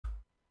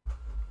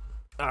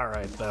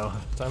Alright, though.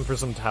 Time for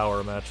some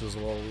tower matches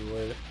while we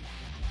wait.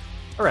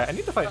 Alright, I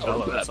need to fight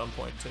Jello at some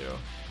point, too.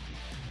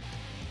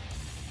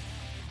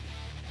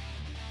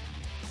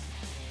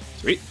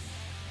 Sweet.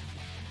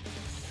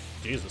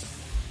 Jesus.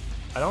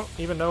 I don't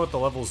even know what the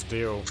levels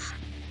do,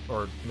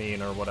 or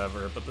mean, or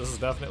whatever, but this is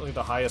definitely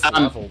the highest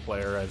level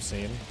player I've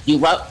seen.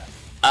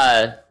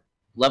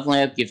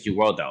 Leveling up gives you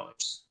world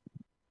dollars.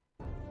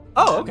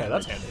 Oh, okay,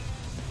 that's handy.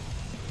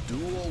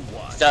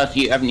 So if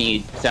you ever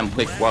need some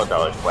quick world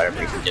dollars or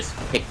whatever, you can just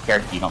pick a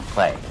character you don't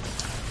play.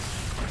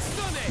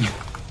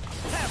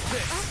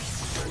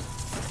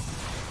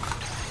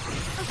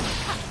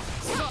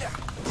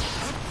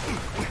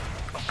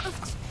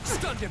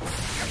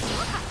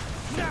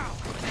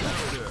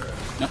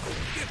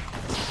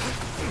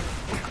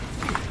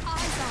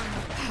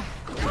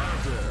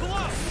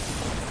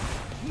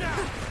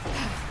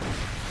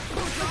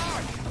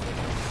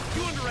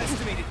 You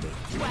underestimated me.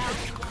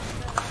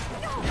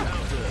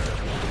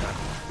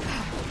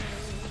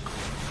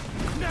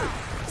 Now,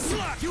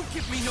 slap! You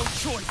give me no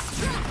choice.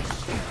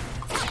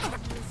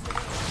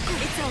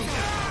 It's over.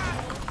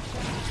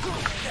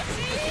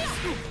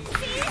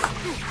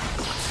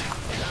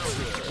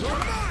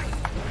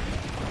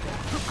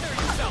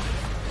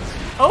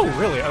 Oh,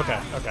 really? Okay,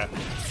 okay.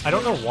 I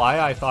don't know why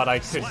I thought I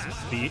could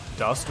beat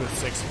Dust with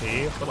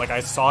 6P, but like I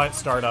saw it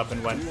start up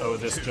and went, oh,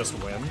 this just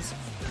wins.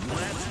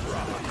 Let's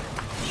rock.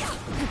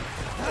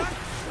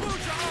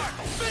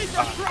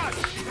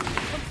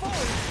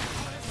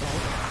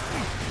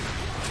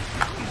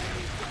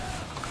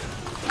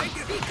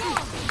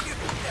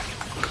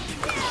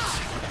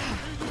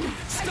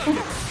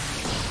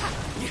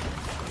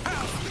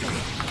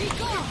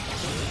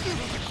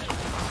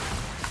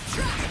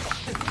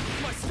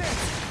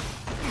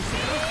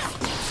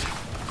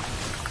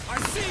 I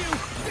see you!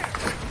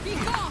 Be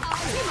gone!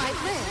 You might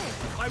live!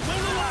 I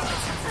won't allow it!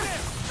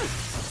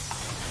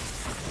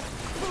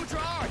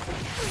 Pujar!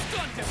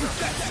 Stun him!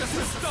 That's just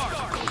the start!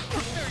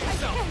 Prepare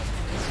yourself!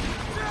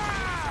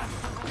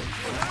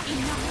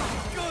 Enough!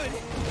 Good!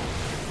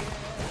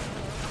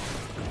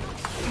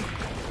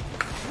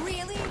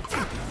 Really?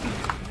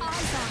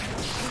 Eyes on.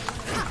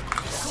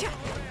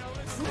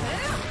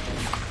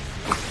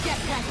 Get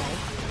ready.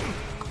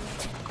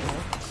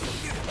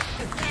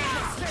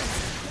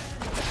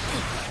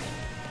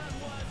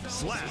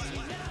 Slap!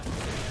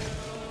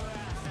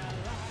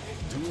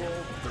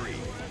 Duel 3.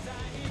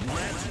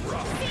 Let's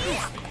rock!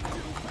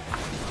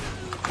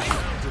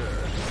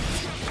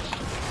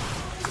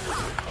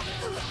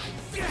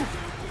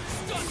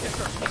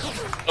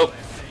 Oh,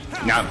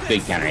 not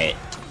good counter hit.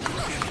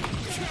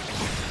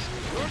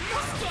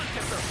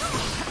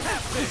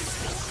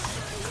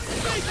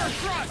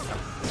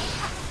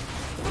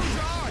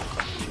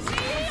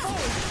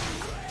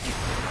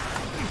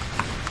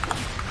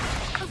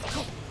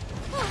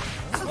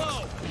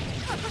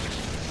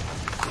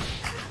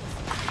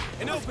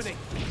 An opening.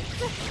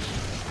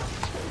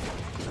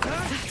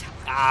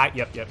 Ah,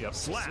 yep.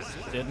 Slap.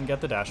 Didn't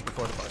get the dash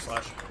before the bar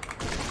slash.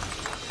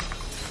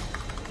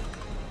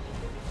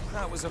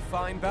 That was a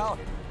fine bout.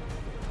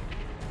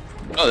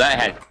 Oh, that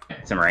had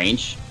some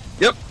range.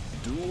 Yep.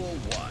 Duel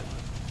 1.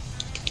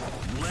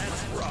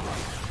 Let's rock.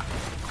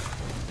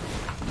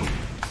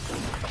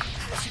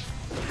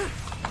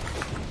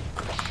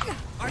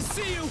 I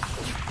see you.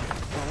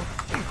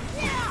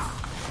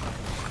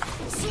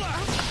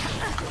 Slap.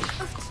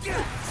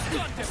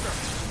 Stun dipper.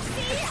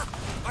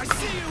 I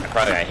see you. I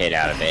probably got hit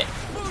out of it.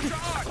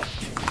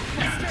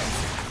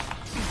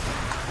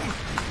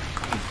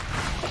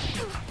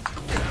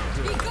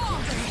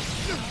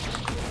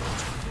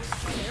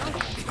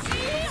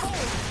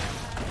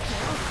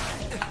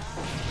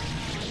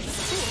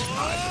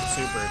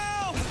 Super.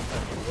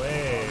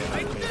 Way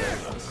ahead of me there.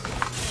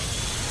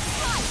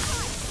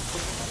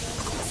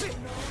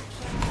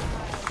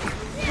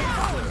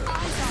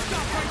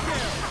 Stop right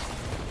there.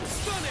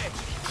 Stun it.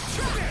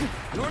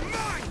 You're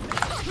mine.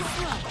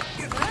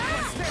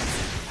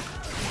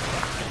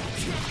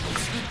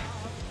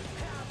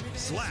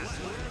 Slap.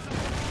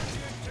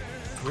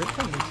 Weird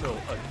to neutral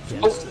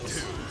against this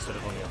instead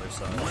of on the other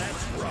side.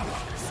 Let's rock.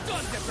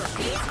 Stun dipper.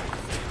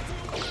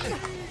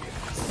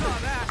 Saw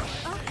that.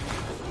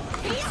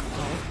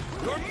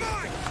 You're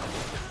mine.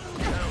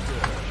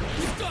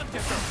 Stun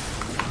dipper.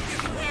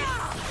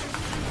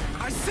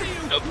 I see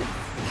you. Nope.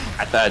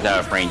 I thought I was out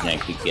of range and I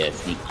could get a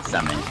sneaky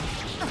summon.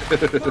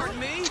 Pardon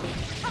me.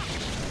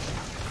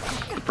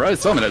 Surprise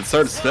summon at the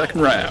start of the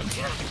second round.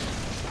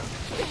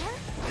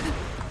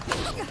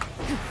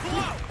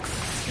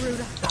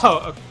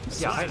 Oh, okay.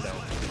 Yeah, I know. You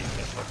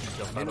can't fucking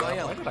jump that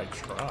around. Why did I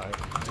try?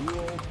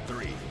 Duel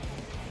 3.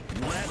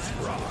 Let's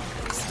rock.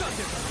 Stun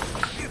dipper.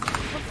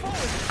 Come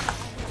forward.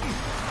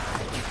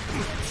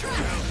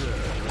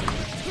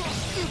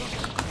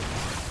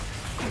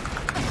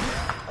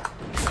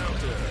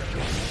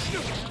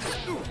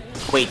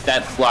 Wait,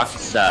 that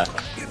blocks,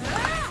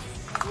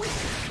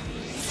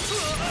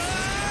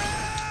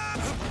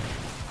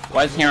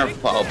 why does Hammer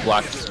Fall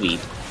block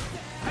sweep?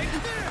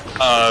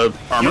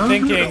 Armor? You're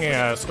thinking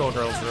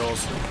Skullgirls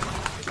rules.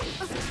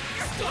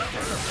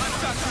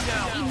 got you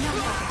now.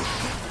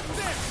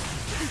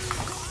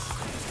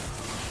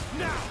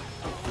 Now.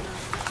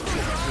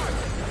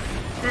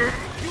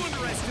 You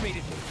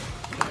underestimated me.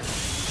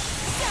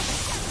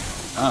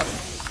 Oh.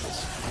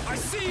 I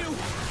see you.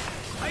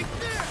 Right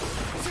there.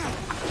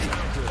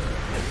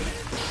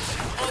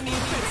 On the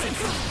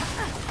offensive.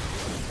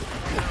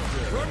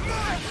 You're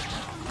mine.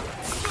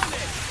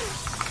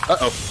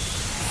 Uh-oh.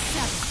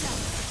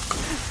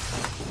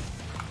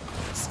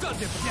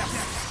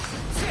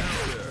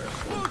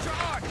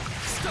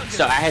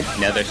 So I had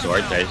another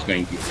sword, so I was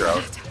going to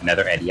throw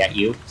another Eddie at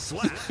you. I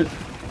feel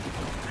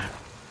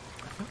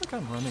like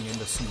I'm running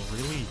into some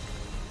really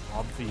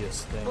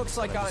obvious things. Looks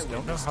like but I I just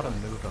don't know how to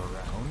move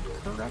around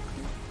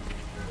correctly.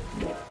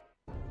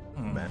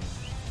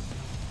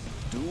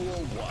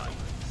 Duel 1.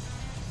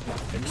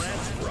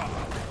 Let's rock.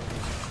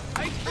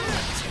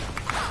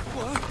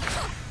 What?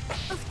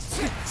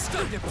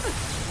 Stun dip.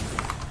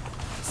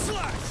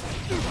 Slash.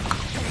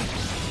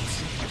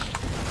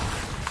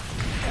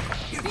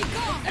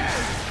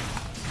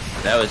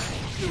 That was, I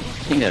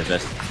think that was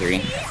best of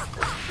 3.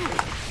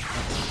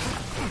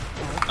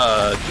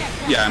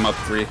 Yeah, I'm up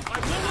 3.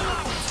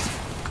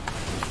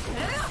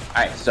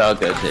 Alright, so I'll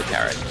go to the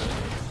tower.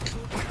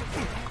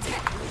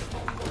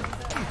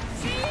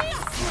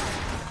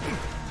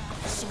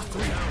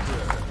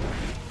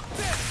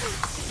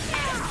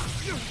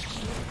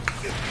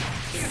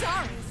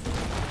 Sorry.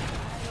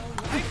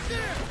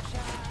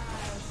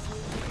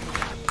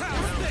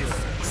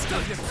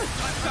 Stun dip.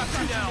 I've got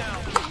you now.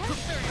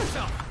 Prepare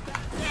yourself.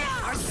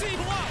 I see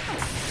blow.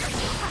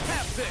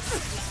 Have this.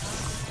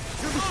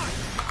 You're mine.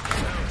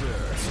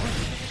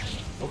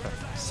 Okay.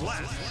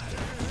 Slash.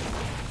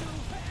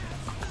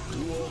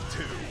 Duel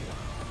 2.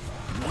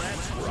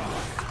 Let's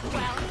rock.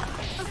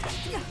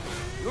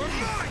 You're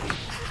mine.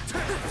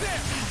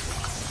 There.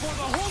 For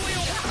the holy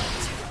order.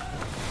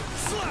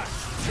 Slash.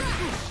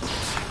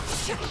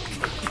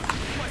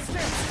 What's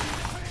this?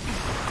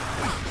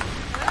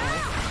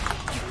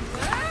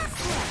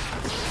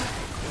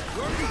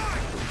 You're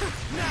mine.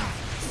 Now.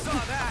 Saw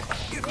that.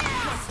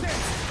 What's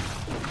this?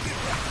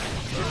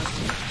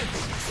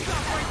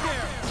 Stop right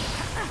there.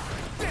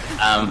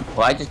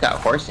 Well, I just got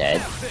horse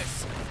head.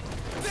 This.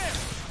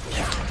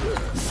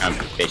 I'm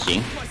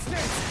fishing. What's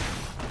this?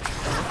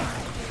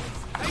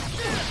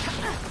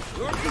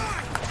 You're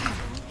mine.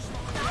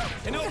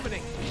 An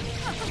opening.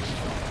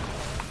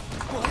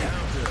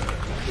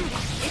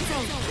 It's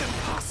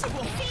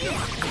impossible.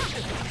 There.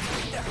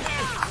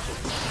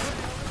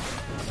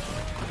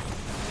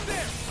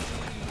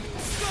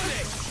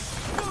 Stunning.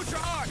 Hold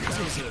your arc.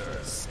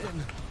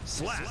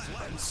 Slap.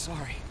 I'm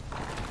sorry.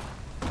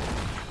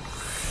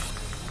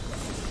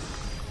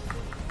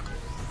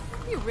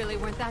 You really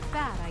weren't that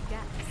bad, I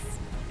guess.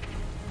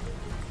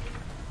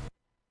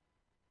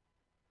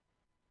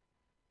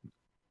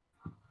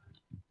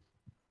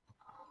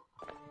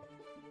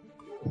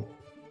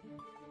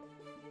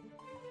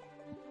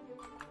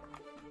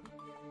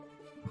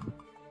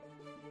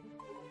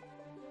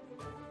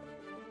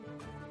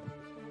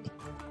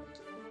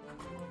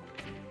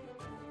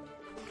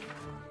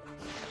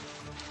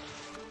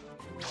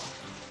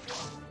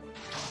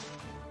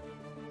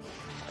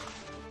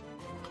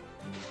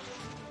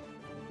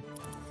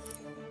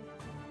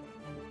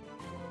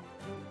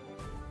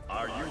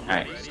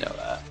 Alright,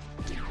 so,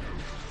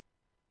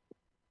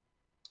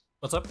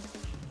 What's up?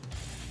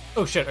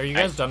 Oh shit, are you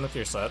guys done with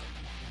your set?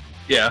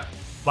 Yeah.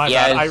 My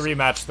Yeah, bad, I it's-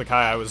 rematched the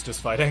Kai I was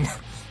just fighting.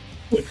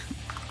 Okay,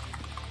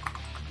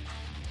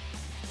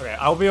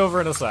 I'll be over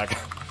in a sec.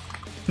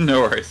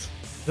 No worries.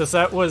 The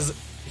set was,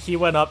 he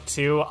went up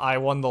 2, I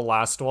won the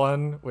last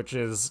one, which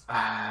is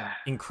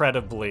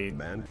incredibly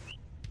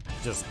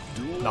just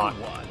not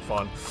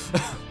fun.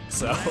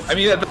 So, I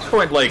mean, at this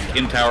point, like,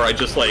 in Tower, I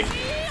just, like,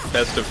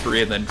 best of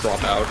 3 and then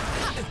drop out.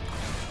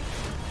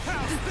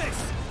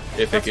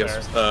 If it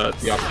gives the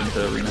option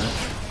to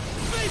rematch.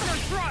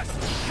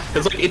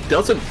 Because, like, it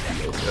doesn't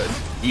feel good.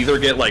 You either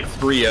get, like,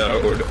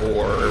 3-0'd,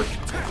 or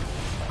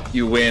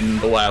you win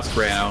the last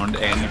round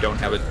and you don't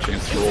have a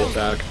chance to roll it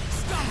back.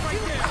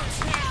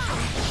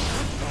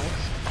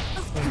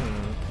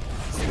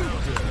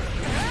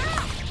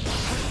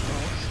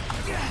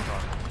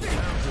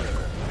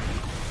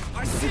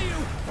 I see you.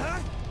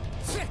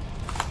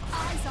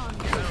 Eyes on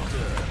me.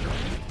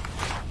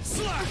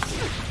 Slash.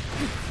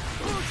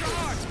 Move your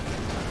heart.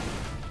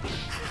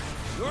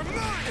 You're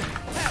mine.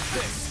 Have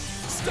this.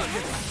 Stun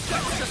it.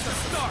 That's just a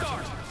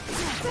start.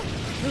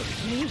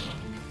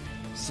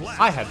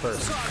 I had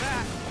first. Saw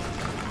that.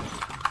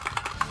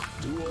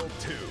 Duel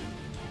 2.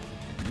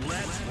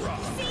 Let's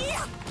rock.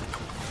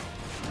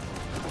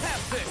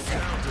 Have this.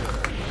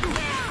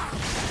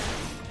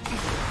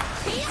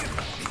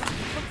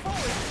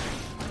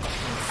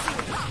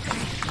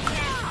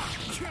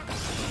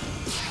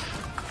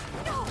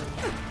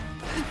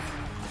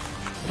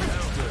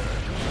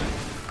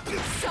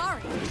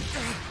 Sorry.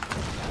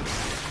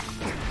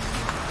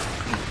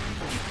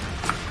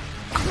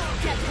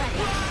 Get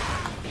ready.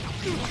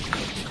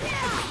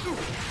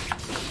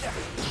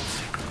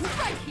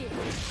 Right here.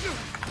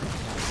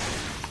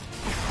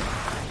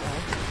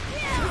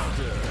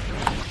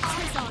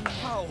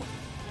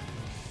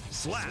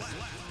 Slap.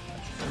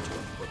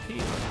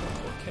 Repeat.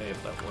 Okay,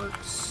 if that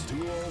works.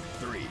 Duel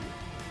 3.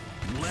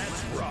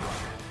 Let's rock.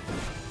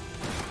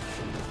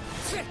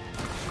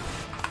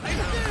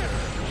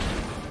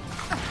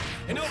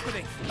 An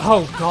opening.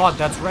 Oh god,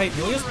 that's right.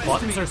 Milia's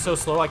buttons are so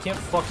slow I can't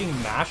fucking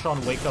mash on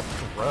wake up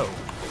throw.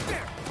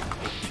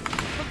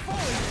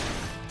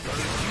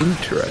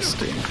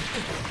 Interesting.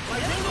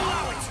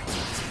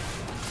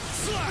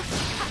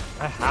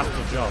 I have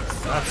to jump.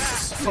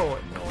 That's so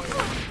annoying.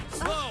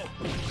 Slow.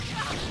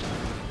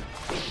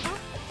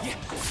 Yeah,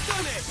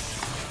 stun it.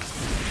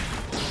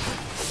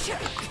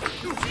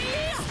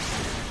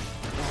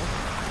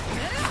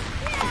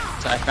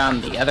 So I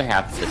found the other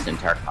half of this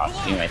entire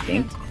costume, I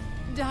think.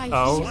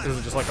 Oh, is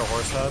it just like a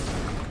horse head?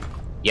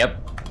 Yep.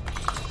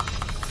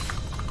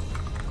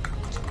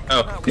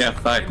 Oh, yeah,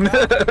 fine.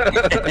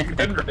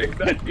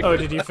 Oh,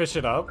 did you fish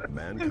it up?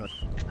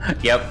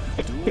 Yep.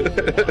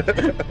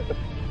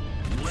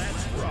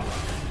 Let's rock.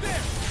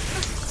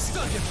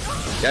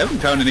 Yeah, I haven't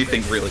found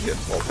anything really good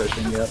ball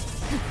fishing yet.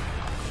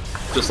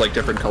 Just like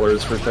different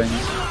colors for things.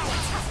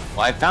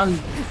 Well, I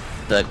found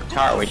the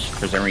guitar, which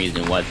for some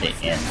reason wasn't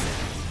in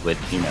with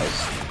Tino's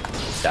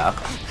stuff.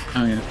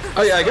 Oh yeah.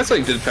 Oh yeah, I guess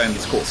I did find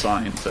this cool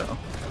sign, so.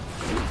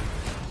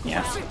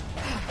 Yeah.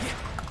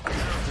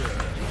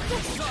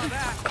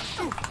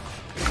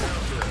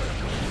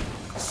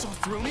 So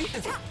through me.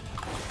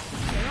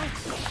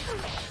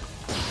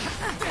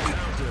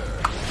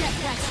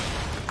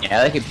 Yeah,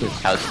 I like it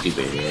because how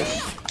stupid it is.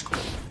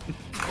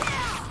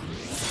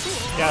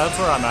 Yeah, that's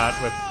where I'm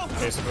at with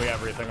basically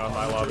everything on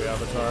my lobby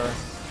avatar.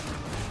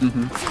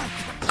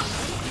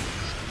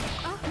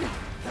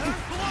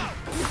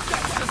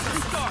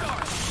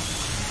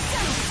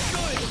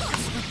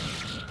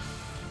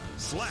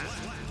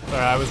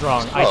 Sorry, I was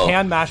wrong. I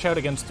can mash out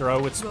against throw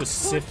with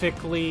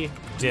specifically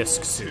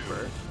disc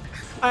super.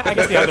 I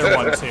guess the other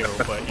one too,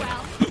 but you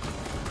know.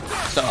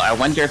 So I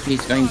wonder if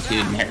he's going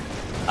to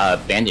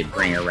Bandit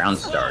bring around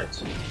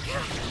stars.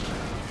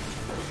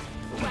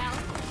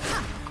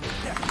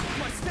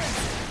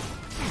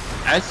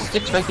 I was just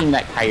expecting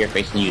that higher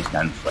face to use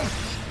gunflame.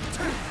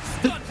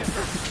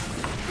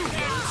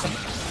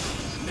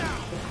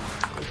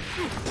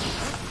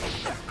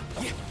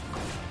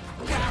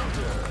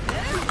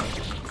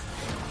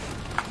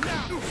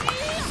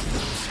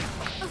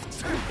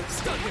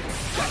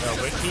 No,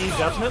 but he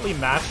definitely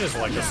matches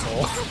like a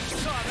soul.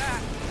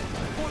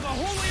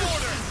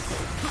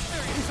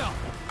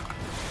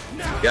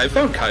 Yeah, I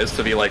found Kai's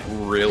to be like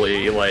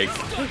really like.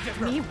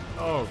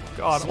 Oh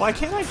god, why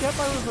can't I get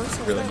my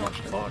reversal? Really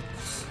much. Fuck.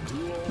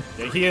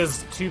 Yeah, he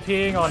is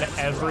 2P'ing on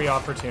every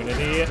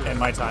opportunity, and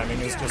my timing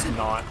is just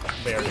not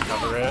there to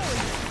cover it.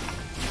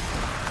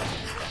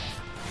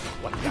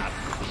 Like that.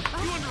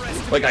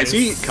 Like I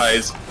see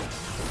Kai's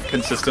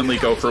consistently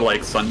go for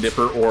like Sun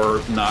Dipper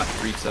or not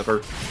Greeks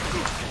ever.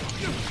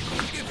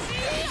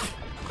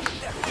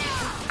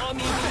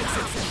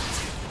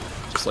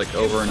 Just like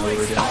over and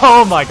over again.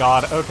 Oh my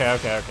god, okay.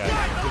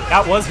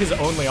 That was his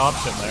only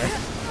option there.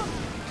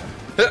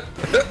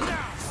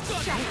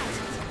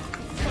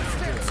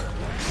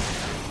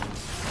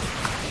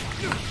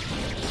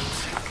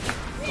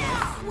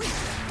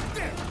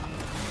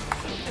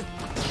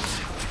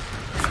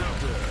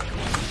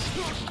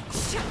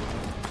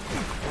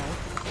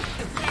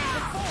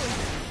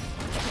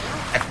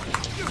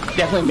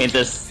 Definitely made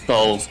this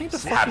so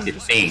have to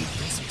think.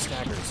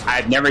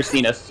 I've never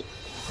seen us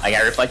like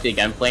I reflected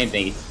gunplay and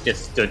they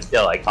just stood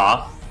still like,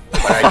 huh?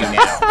 What are you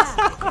now?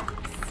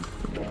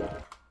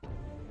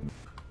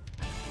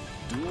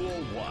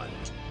 Duel 1.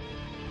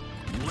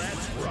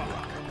 Let's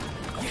rock.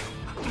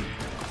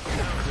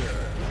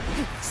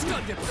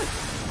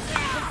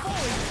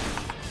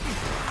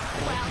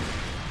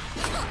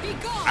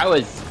 I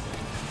was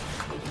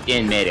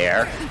in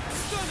midair.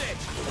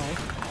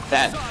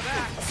 That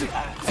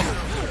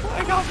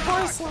I got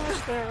 4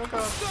 slash there, oh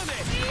god.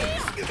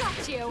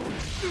 Got you.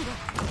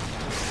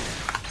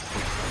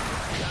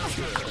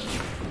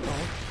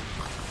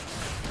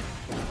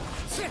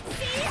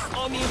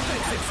 On the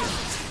offensive.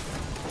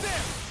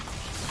 There.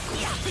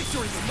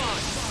 Victory is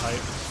mine.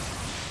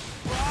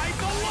 Ride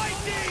the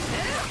lightning.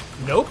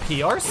 No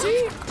PRC?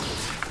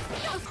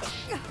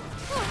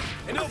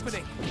 An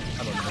opening.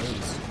 I don't know.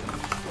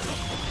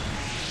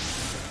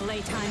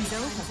 Playtime's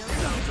over.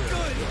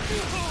 Good.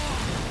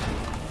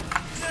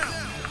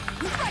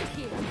 Right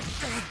here.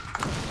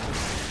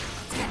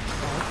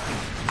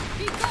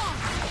 Be gone.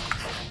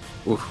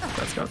 Oof,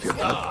 that's gotta feel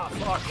bad. For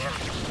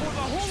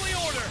the holy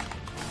order.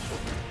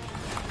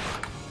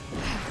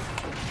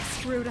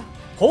 Screwed up.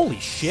 Holy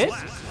shit!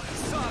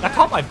 That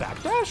caught my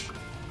backdash?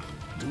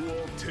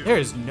 Duel 2. There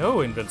is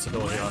no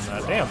invincibility on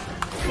that, damn.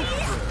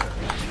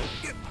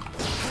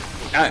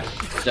 Alright,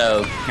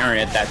 so Karen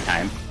at that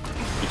time,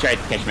 he tried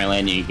to catch my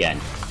landing again.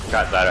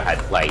 Thought I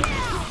had flight.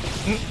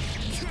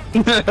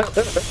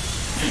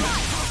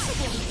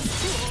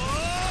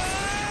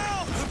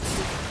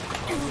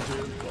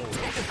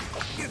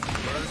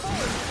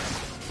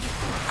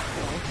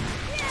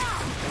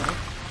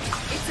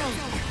 It's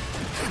over.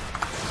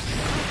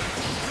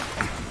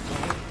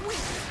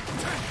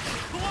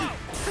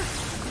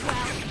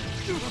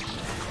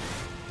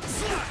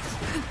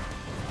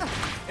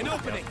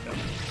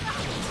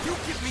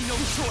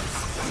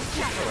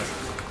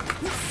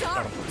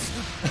 Sorry.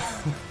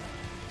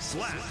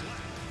 Slap.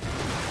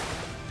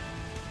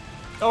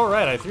 Oh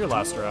right, I threw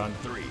last round.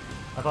 3.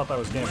 I thought that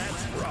was game.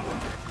 Let's rock.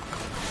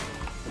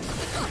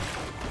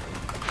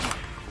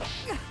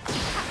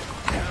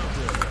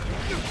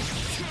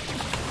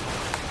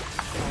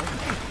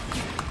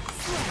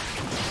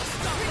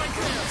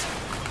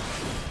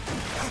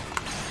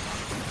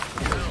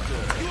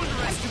 You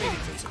underestimated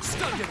him.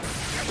 Stunned him.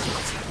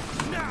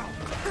 Now.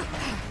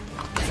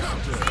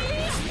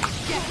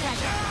 Get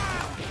ready.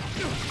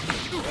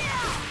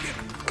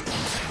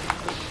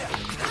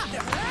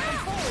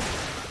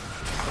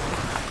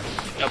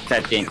 Nope,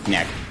 that didn't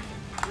connect.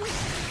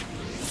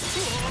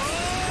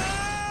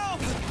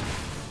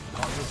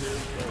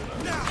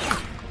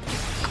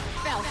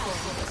 Fell for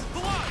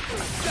Come on.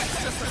 That's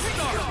just a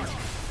start.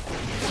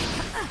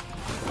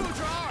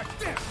 Mudra.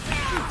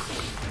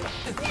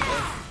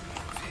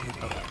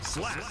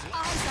 Slap. it.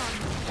 Eyes on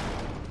me.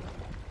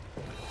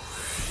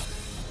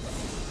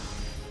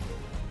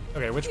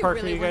 Okay, which You park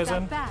really are you weren't guys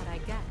that in? bad, I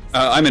guess.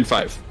 I'm in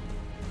 5.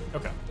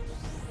 Okay.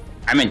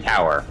 I'm in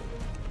tower.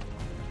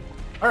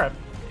 Alright.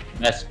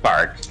 That's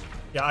Spark.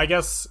 Yeah, I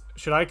guess,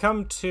 should I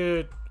come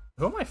to...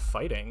 Who am I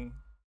fighting?